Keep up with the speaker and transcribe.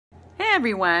Hi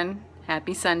everyone,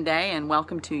 happy Sunday and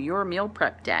welcome to your meal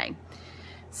prep day.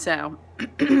 So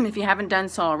if you haven't done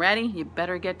so already, you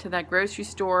better get to that grocery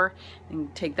store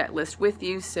and take that list with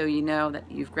you so you know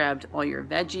that you've grabbed all your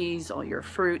veggies, all your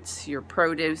fruits, your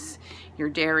produce, your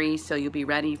dairy, so you'll be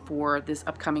ready for this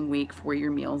upcoming week for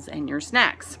your meals and your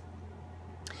snacks.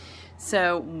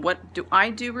 So what do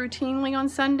I do routinely on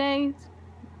Sundays?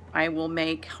 I will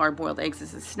make hard-boiled eggs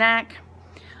as a snack.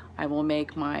 I will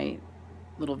make my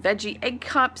little veggie egg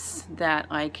cups that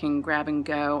I can grab and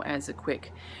go as a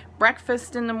quick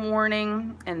breakfast in the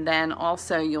morning. And then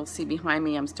also you'll see behind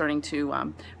me I'm starting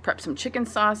to prep some chicken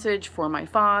sausage for my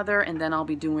father, and then I'll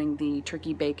be doing the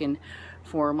turkey bacon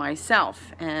for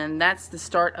myself. And that's the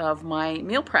start of my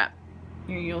meal prep.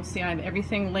 Here you'll see I have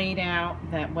everything laid out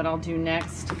that what I'll do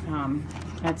next.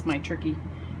 That's my turkey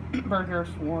burger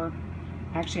for,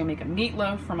 actually I'll make a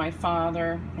meatloaf for my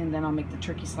father, and then I'll make the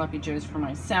turkey sloppy joes for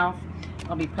myself.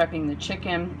 I'll be prepping the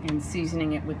chicken and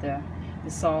seasoning it with the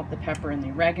salt, the pepper, and the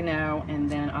oregano, and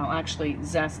then I'll actually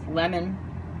zest lemon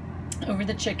over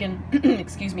the chicken,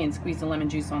 excuse me, and squeeze the lemon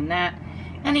juice on that.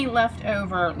 Any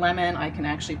leftover lemon I can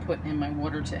actually put in my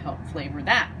water to help flavor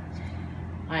that.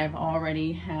 I've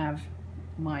already have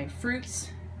my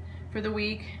fruits for the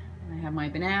week. I have my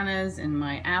bananas and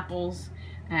my apples.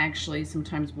 Actually,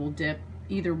 sometimes we'll dip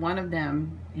either one of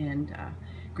them in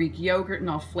Greek yogurt, and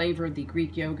I'll flavor the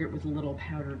Greek yogurt with a little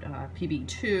powdered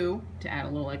PB2 to add a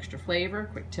little extra flavor.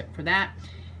 Quick tip for that.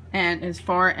 And as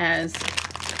far as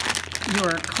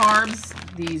your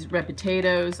carbs, these red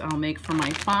potatoes I'll make for my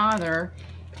father,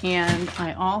 and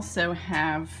I also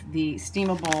have the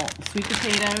steamable sweet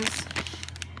potatoes.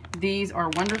 These are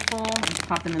wonderful. Just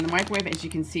pop them in the microwave. As you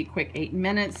can see, quick 8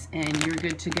 minutes and you're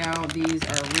good to go. These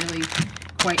are really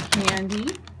quite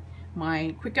handy.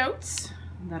 My quick oats,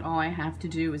 that all I have to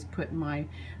do is put my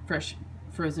fresh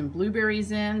frozen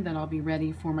blueberries in, then I'll be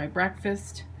ready for my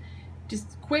breakfast.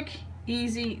 Just quick,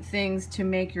 easy things to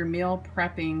make your meal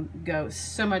prepping go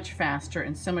so much faster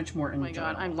and so much more enjoyable. Oh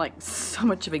my God, I'm like so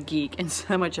much of a geek and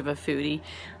so much of a foodie.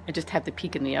 I just had the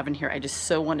peek in the oven here. I just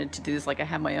so wanted to do this like I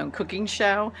have my own cooking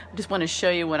show. I just want to show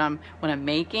you what I'm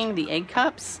making, the egg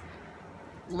cups.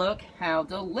 Look how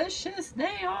delicious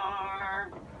they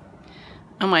are.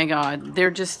 Oh my God, they're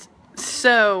just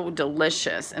so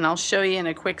delicious, and I'll show you in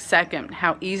a quick second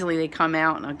how easily they come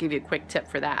out, and I'll give you a quick tip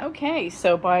for that. Okay,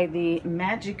 so by the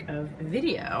magic of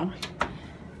video,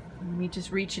 let me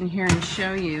just reach in here and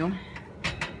show you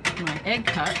my egg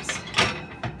cups,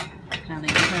 how they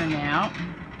turn out,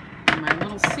 and my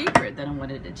little secret that I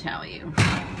wanted to tell you.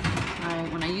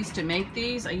 When I used to make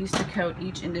these, I used to coat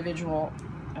each individual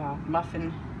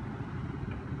muffin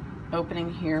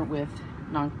opening here with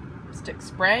non-stick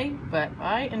spray, but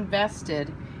I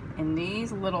invested in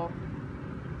these little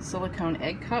silicone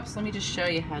egg cups. Let me just show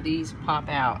you how these pop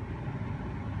out.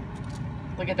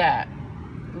 Look at that.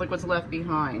 Look what's left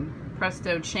behind.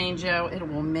 Presto changeo. It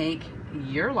will make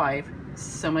your life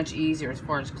so much easier as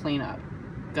far as cleanup.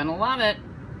 Gonna love it.